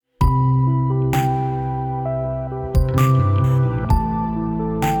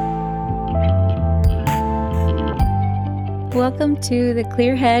Welcome to the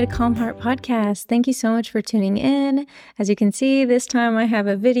Clear Head, Calm Heart podcast. Thank you so much for tuning in. As you can see, this time I have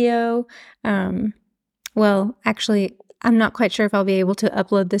a video. Actually, I'm not quite sure if I'll be able to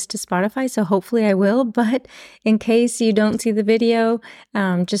upload this to Spotify, so hopefully I will. But in case you don't see the video,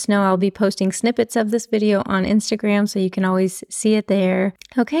 just know I'll be posting snippets of this video on Instagram, so you can always see it there.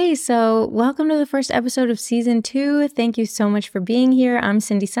 Okay, so welcome to the first episode of Season 2. Thank you so much for being here. I'm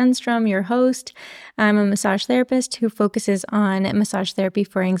Cindy Sundstrom, your host. I'm a massage therapist who focuses on massage therapy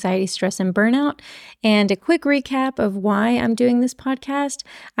for anxiety, stress, and burnout. And a quick recap of why I'm doing this podcast.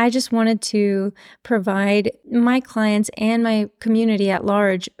 I just wanted to provide my clients and my community at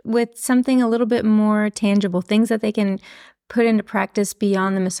large with something a little bit more tangible, things that they can put into practice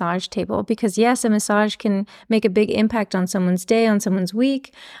beyond the massage table. Because yes, a massage can make a big impact on someone's day, on someone's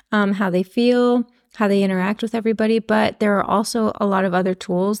week, how they feel, how they interact with everybody, but there are also a lot of other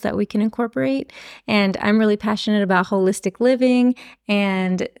tools that we can incorporate. And I'm really passionate about holistic living.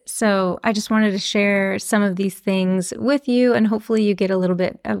 And so I just wanted to share some of these things with you, and hopefully you get a little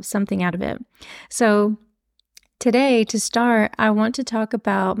bit of something out of it. So today, to start, I want to talk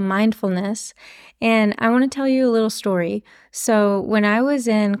about mindfulness, and I want to tell you a little story. So when I was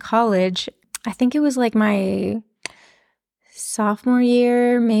in college, I think it was like my sophomore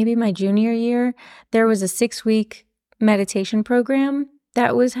year, maybe my junior year, there was a 6-week meditation program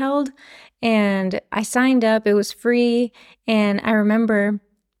that was held, and I signed up. It was free, and I remember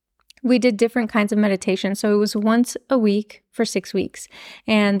we did different kinds of meditation. So it was once a week for 6 weeks,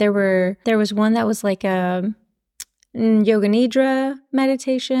 and there was one that was like a yoga nidra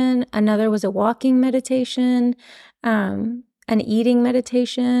meditation. Another was a walking meditation, an eating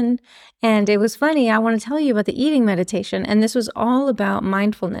meditation. And it was funny, I want to tell you about the eating meditation. And this was all about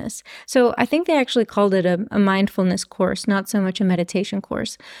mindfulness. So I think they actually called it a mindfulness course, not so much a meditation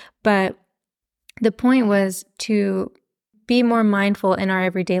course. But the point was to be more mindful in our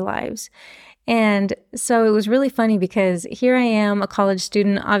everyday lives. And so it was really funny because here I am, a college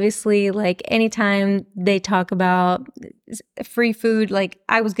student. Obviously, like anytime they talk about free food, like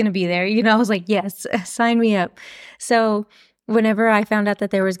I was going to be there. I was like, yes, sign me up. So whenever I found out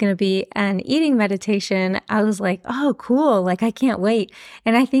that there was going to be an eating meditation, I was like, oh, cool. Like, I can't wait.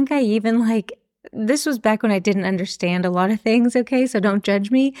 And I think I even this was back when I didn't understand a lot of things, okay? So don't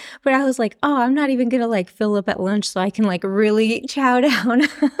judge me. But I was like, oh, I'm not even going to fill up at lunch so I can really chow down.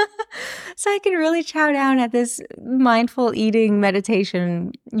 So I can really chow down at this mindful eating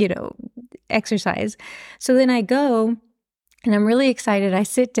meditation, exercise. So then I go and I'm really excited. I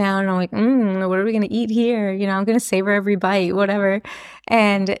sit down and I'm like, what are we going to eat here? I'm going to savor every bite, whatever.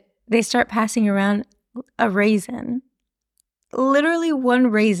 And they start passing around a raisin. Literally one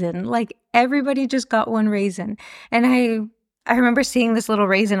raisin. Like everybody just got one raisin. And I remember seeing this little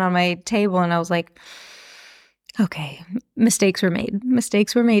raisin on my table and I was like, okay, mistakes were made.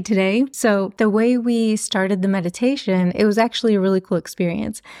 Mistakes were made today. So the way we started the meditation, it was actually a really cool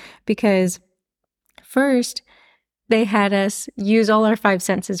experience because first they had us use all our 5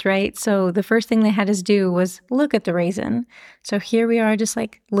 senses, right? So the first thing they had us do was look at the raisin. So here we are just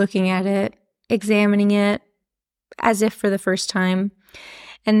looking at it, examining it as if for the first time.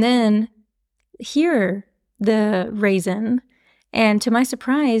 And then hear the raisin. And to my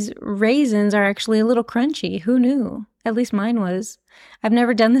surprise, raisins are actually a little crunchy. Who knew? At least mine was. I've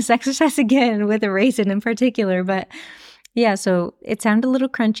never done this exercise again with a raisin in particular, but yeah, so it sounded a little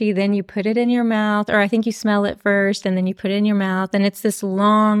crunchy. Then you put it in your mouth, or I think you smell it first, and then you put it in your mouth, and it's this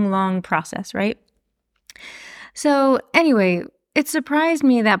long, long process, right? So anyway, it surprised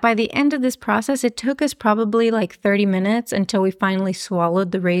me that by the end of this process, it took us probably 30 minutes until we finally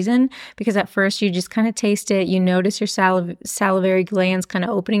swallowed the raisin, because at first you just kind of taste it. You notice your salivary glands kind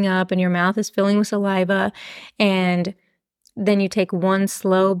of opening up and your mouth is filling with saliva. And then you take one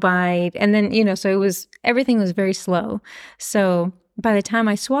slow bite. And then, so everything was very slow. So by the time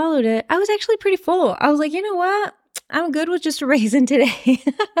I swallowed it, I was actually pretty full. I was like, you know what? I'm good with just a raisin today.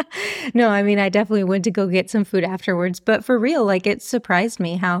 No, I definitely went to go get some food afterwards. But for real, it surprised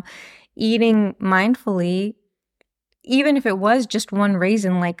me how eating mindfully, even if it was just one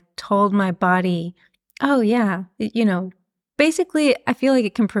raisin, told my body, oh yeah, basically I feel like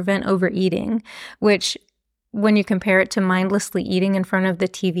it can prevent overeating, which when you compare it to mindlessly eating in front of the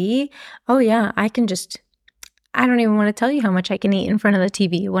TV, oh yeah, I don't even want to tell you how much I can eat in front of the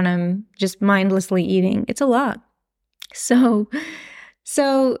TV when I'm just mindlessly eating. It's a lot. So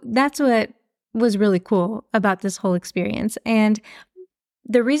that's what was really cool about this whole experience. And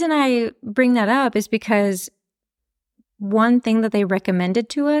the reason I bring that up is because one thing that they recommended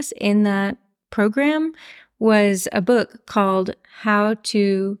to us in that program was a book called How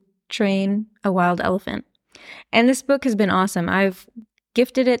to Train a Wild Elephant. And this book has been awesome. I've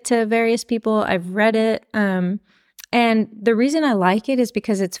gifted it to various people. I've read it. And the reason I like it is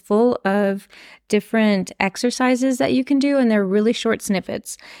because it's full of different exercises that you can do, and they're really short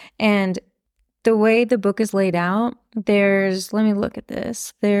snippets. And the way the book is laid out, let me look at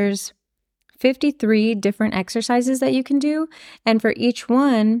this. There's 53 different exercises that you can do. And for each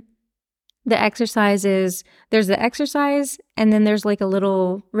one, there's the exercise, and then there's like a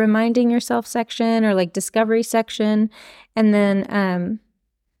little reminding yourself section or like discovery section. And then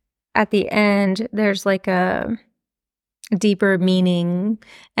at the end, there's like a deeper meaning,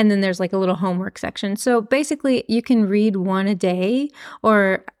 and then there's like a little homework section. So basically you can read one a day,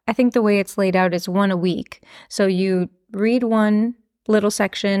 or I think the way it's laid out is one a week. So you read one little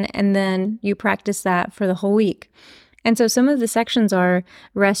section and then you practice that for the whole week. And so some of the sections are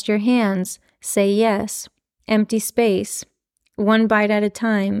rest your hands, say yes, empty space, one bite at a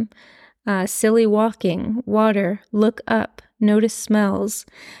time, silly walking, water, look up, notice smells.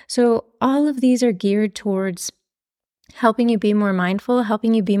 So all of these are geared towards helping you be more mindful,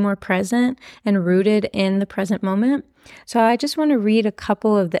 helping you be more present and rooted in the present moment. So I just want to read a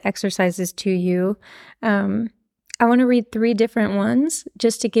couple of the exercises to you. I want to read 3 different ones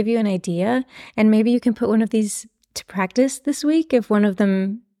just to give you an idea. And maybe you can put one of these to practice this week if one of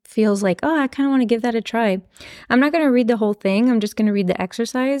them feels like, oh, I kind of want to give that a try. I'm not going to read the whole thing. I'm just going to read the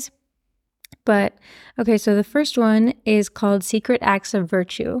exercise. But okay, so the first one is called Secret Acts of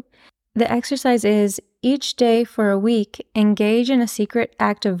Virtue. The exercise is each day for a week, engage in a secret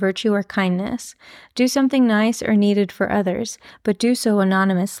act of virtue or kindness. Do something nice or needed for others, but do so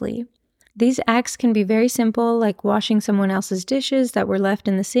anonymously. These acts can be very simple, like washing someone else's dishes that were left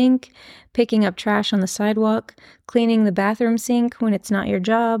in the sink, picking up trash on the sidewalk, cleaning the bathroom sink when it's not your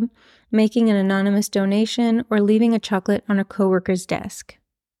job, making an anonymous donation, or leaving a chocolate on a coworker's desk.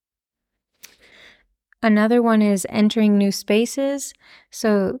 Another one is entering new spaces.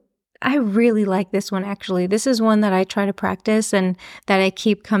 So I really like this one, actually. This is one that I try to practice and that I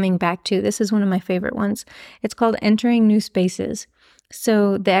keep coming back to. This is one of my favorite ones. It's called entering new spaces.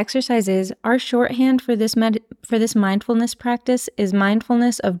 So the exercise is, our shorthand for this mindfulness practice is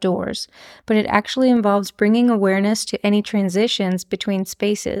mindfulness of doors, but it actually involves bringing awareness to any transitions between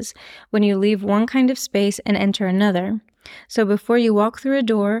spaces when you leave one kind of space and enter another. So before you walk through a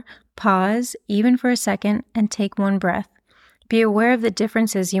door, pause, even for a second, and take one breath. Be aware of the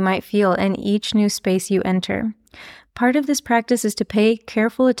differences you might feel in each new space you enter. Part of this practice is to pay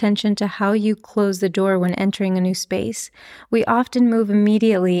careful attention to how you close the door when entering a new space. We often move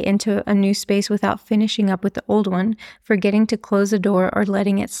immediately into a new space without finishing up with the old one, forgetting to close the door or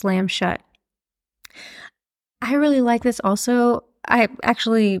letting it slam shut. I really like this also.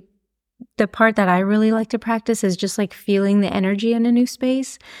 The part that I really like to practice is just like feeling the energy in a new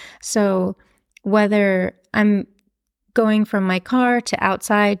space. So whether I'm going from my car to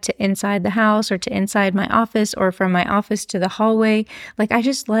outside to inside the house or to inside my office or from my office to the hallway, like I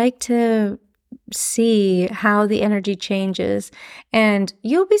just like to see how the energy changes. And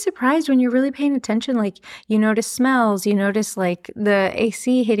you'll be surprised when you're really paying attention. Like you notice smells, you notice like the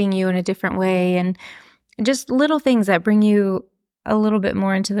AC hitting you in a different way, and just little things that bring you a little bit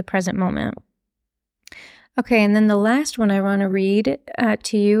more into the present moment. Okay, and then the last one I want to read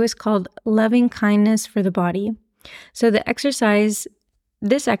to you is called Loving Kindness for the Body. So this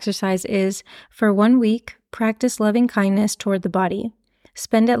exercise is, for 1 week, practice loving kindness toward the body.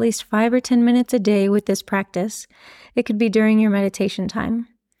 Spend at least 5 or 10 minutes a day with this practice. It could be during your meditation time.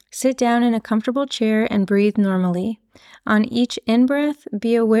 Sit down in a comfortable chair and breathe normally. On each in-breath,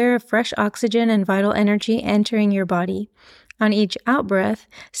 be aware of fresh oxygen and vital energy entering your body. On each out-breath,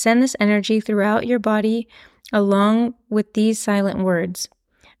 send this energy throughout your body along with these silent words.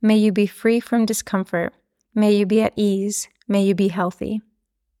 May you be free from discomfort. May you be at ease. May you be healthy.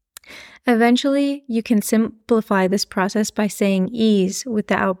 Eventually, you can simplify this process by saying ease with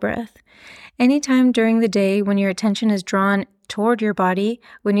the out-breath. Anytime during the day when your attention is drawn toward your body,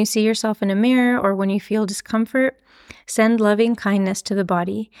 when you see yourself in a mirror or when you feel discomfort, send loving kindness to the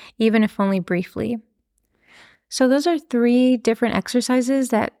body, even if only briefly. So those are 3 different exercises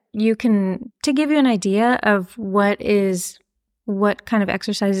that you can, to give you an idea of what kind of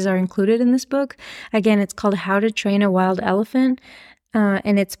exercises are included in this book. Again, it's called How to Train a Wild Elephant,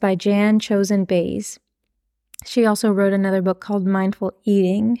 and it's by Jan Chosen Bays. She also wrote another book called Mindful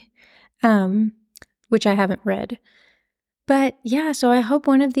Eating, which I haven't read. But yeah, so I hope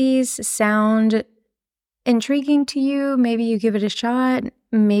one of these sound intriguing to you, maybe you give it a shot.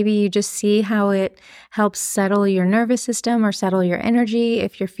 Maybe you just see how it helps settle your nervous system or settle your energy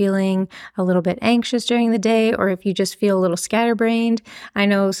if you're feeling a little bit anxious during the day, or if you just feel a little scatterbrained. I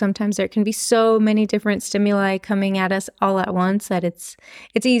know sometimes there can be so many different stimuli coming at us all at once that it's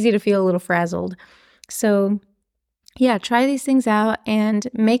easy to feel a little frazzled. So yeah, try these things out and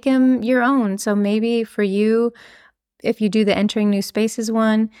make them your own. So maybe for you, if you do the entering new spaces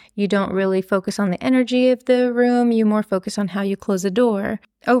one, you don't really focus on the energy of the room. You more focus on how you close the door.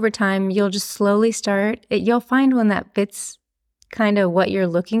 Over time, you'll just slowly start. You'll find one that fits kind of what you're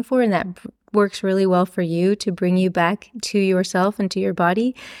looking for and that works really well for you to bring you back to yourself and to your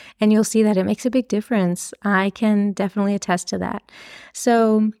body. And you'll see that it makes a big difference. I can definitely attest to that.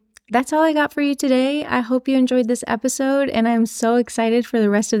 So that's all I got for you today. I hope you enjoyed this episode, and I'm so excited for the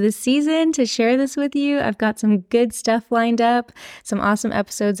rest of this season to share this with you. I've got some good stuff lined up, some awesome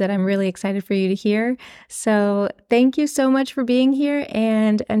episodes that I'm really excited for you to hear. So thank you so much for being here,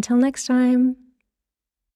 and until next time.